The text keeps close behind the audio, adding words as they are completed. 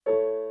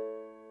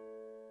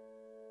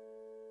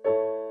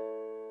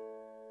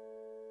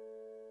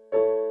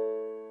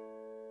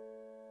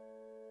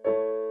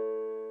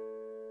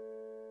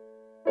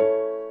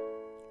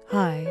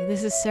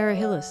This is Sarah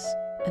Hillis,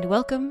 and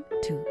welcome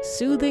to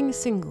Soothing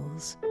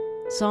Singles,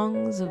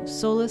 songs of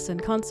solace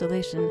and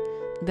consolation,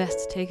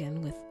 best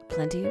taken with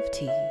plenty of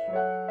tea.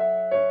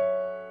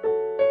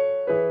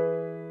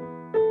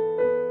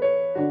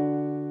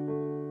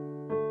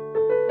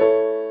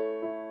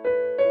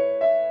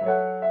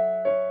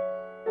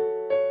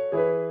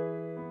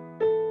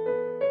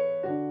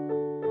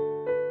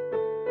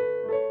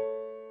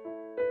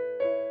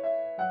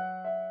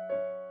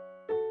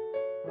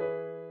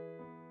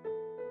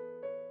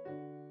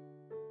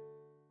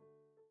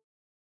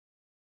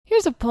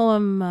 Here's a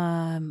poem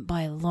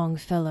by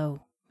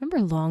Longfellow.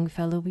 Remember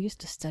Longfellow? We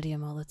used to study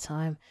him all the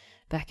time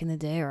back in the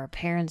day, or our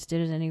parents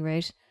did at any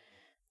rate.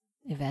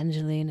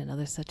 Evangeline and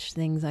other such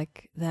things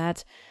like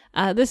that.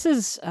 This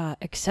is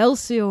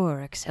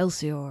Excelsior. It's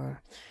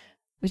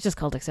just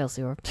called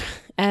Excelsior.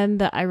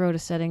 And I wrote a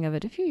setting of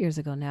it a few years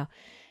ago now,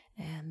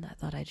 and I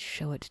thought I'd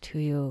show it to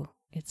you.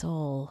 It's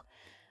all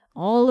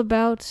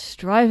about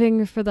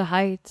striving for the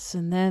heights,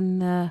 and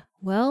then,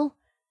 well,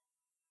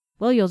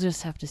 you'll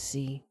just have to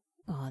see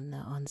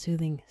on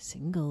Soothing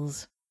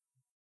Singles.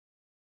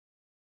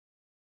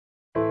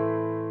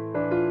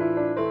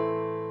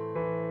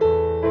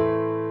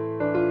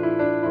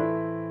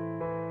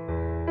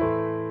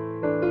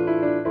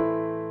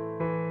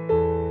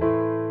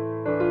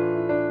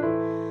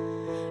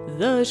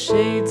 The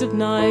shades of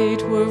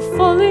night were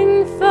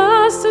falling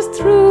fast as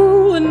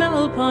through an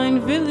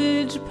alpine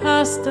village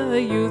passed a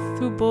youth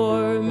who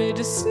bore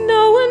mid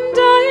snow and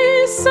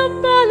ice a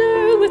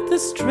banner with the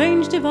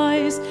strange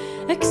device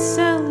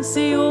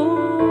Excelsior.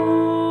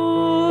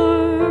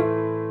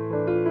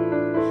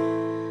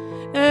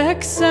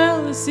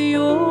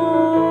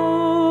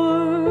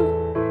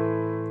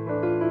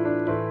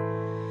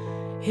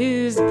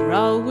 His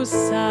brow was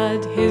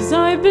sad, his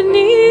eye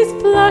beneath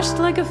flashed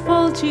like a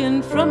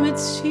falchion from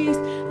its sheath,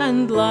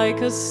 and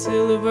like a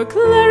silver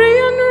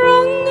clarion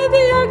rung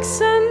the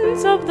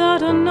accents of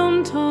that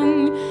unknown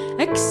tongue,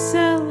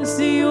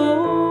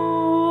 Excelsior.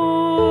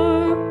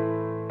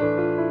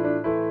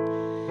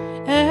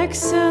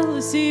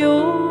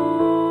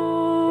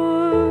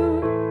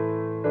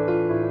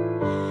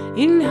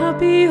 In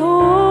happy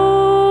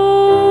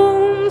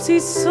homes he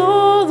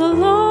saw the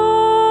light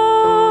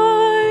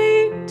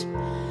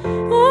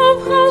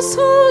of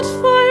household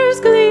fires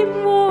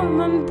gleam warm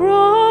and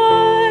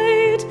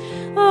bright.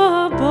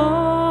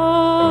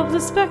 Above the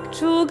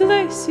spectral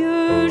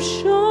glacier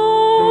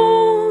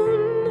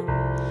shone,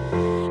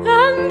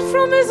 and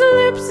from his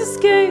lips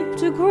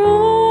escaped a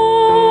groan,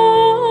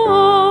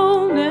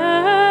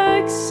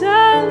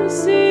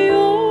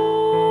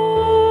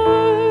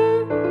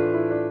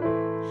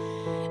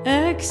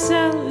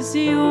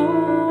 Excelsior.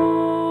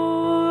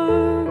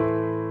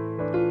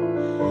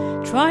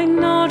 Try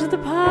not the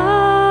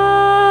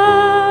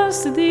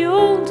past, the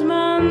old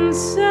man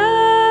said.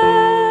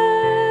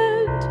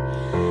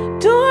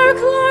 Dark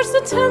lurks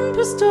the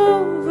tempest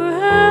overhead.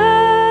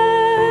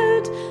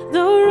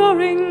 The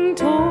roaring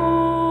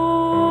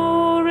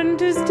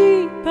torrent is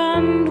deep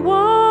and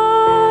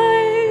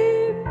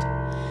wide,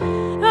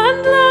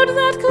 and loud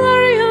that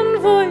clarion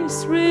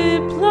voice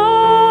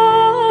replied,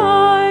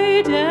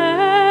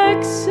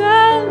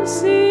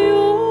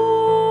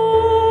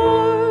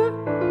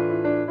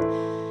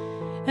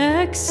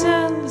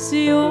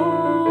 Excelsior.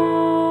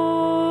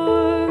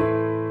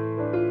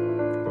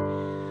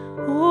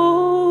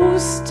 Oh,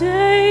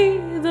 stay,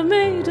 the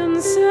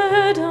maiden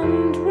said,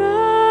 and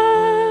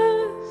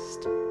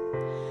rest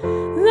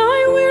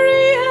thy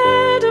weary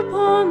head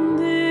upon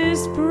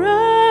this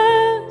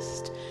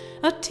breast.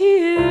 A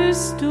tear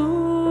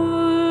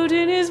stood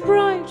in his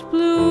bright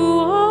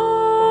blue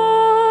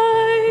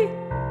eye,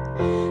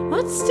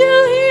 but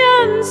still he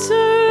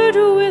answered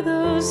with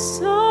a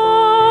sigh,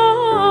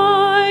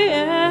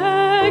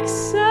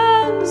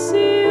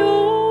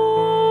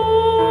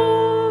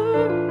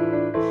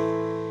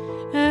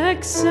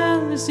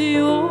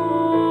 Excelsior.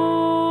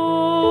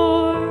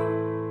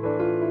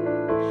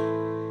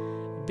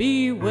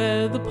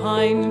 Beware the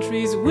pine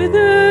tree's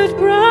withered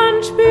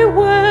branch,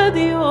 beware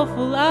the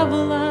awful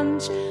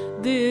avalanche.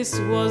 This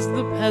was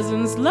the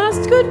peasant's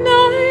last good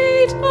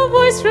night. A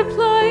voice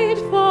replied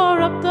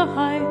far up the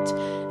height,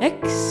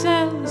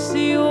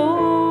 Excelsior.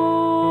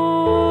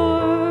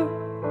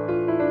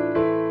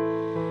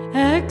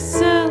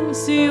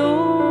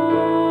 Excelsior.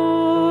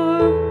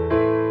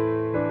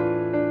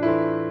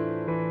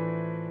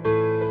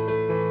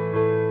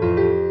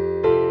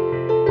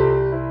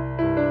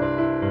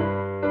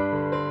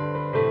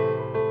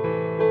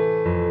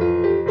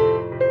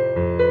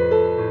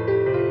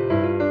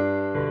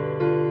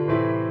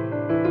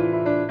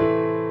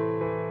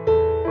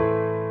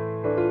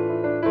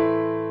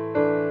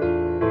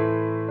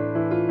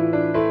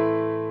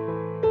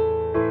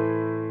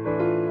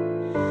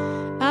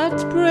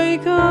 At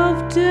break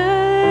of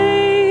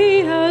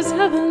day, as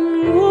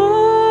heavenward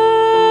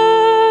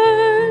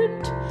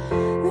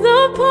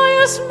the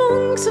pious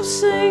monks of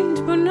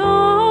Saint Bernard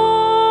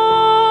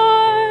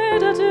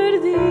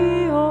uttered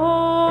the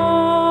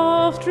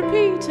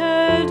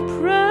oft-repeated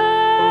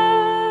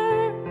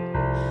prayer,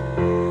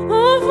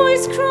 a voice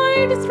voice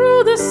cried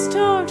through the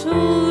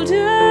startled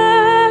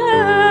air,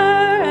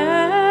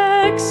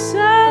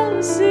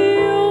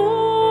 Excelsior,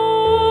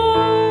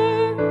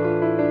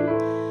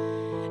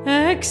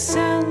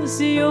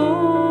 Excelsior.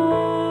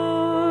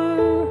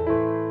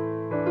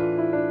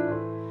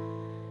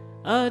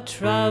 A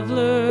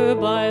traveller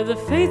by the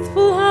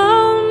faithful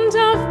hound,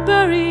 half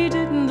buried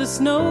in the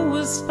snow,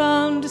 was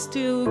found,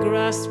 still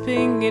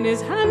grasping in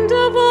his hand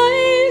of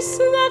ice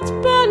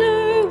that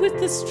banner with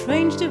the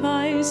strange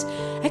device,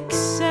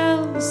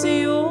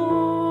 Excelsior,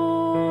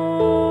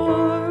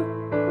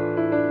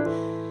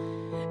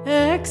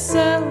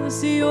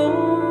 Excelsior.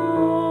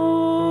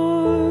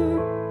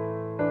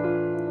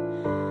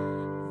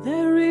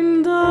 There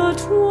in the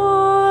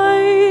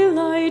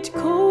twilight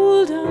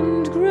cold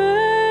and grey,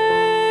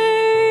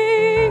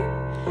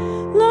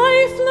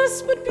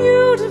 lifeless but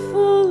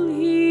beautiful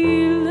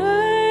he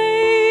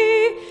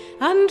lay,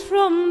 and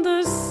from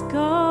the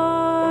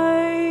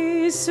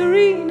sky,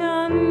 serene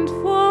and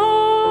far,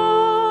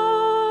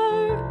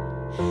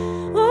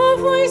 a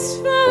voice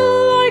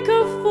fell like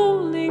a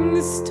falling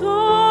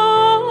star,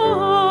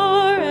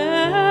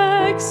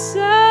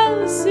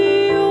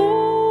 Excelsior,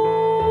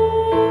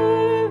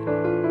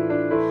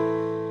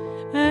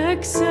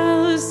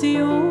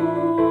 Excelsior,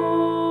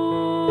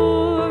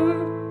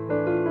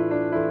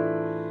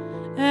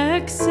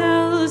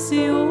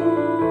 Excelsior,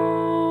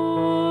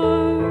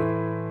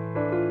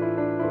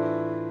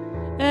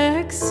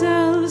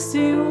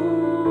 Excelsior.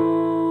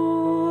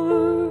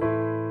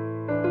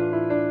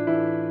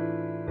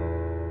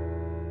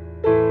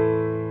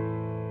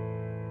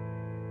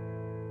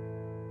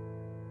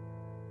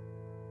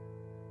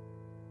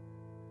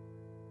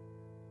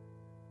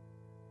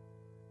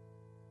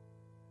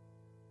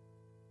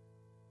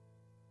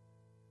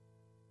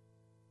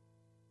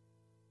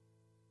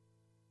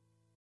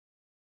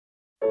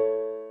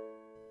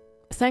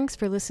 Thanks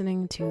for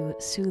listening to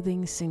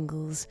Soothing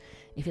Singles.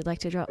 If you'd like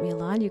to drop me a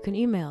line, you can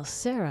email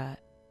Sarah,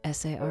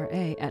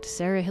 S-A-R-A, at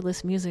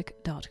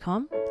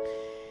sarahhillismusic.com.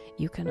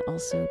 You can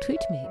also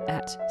tweet me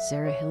at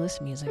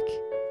sarahhillismusic.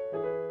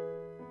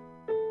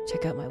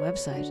 Check out my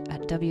website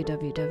at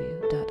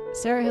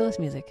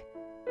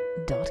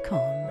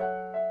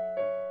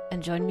www.sarahhillismusic.com.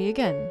 And join me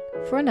again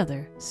for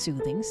another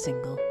Soothing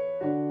Single.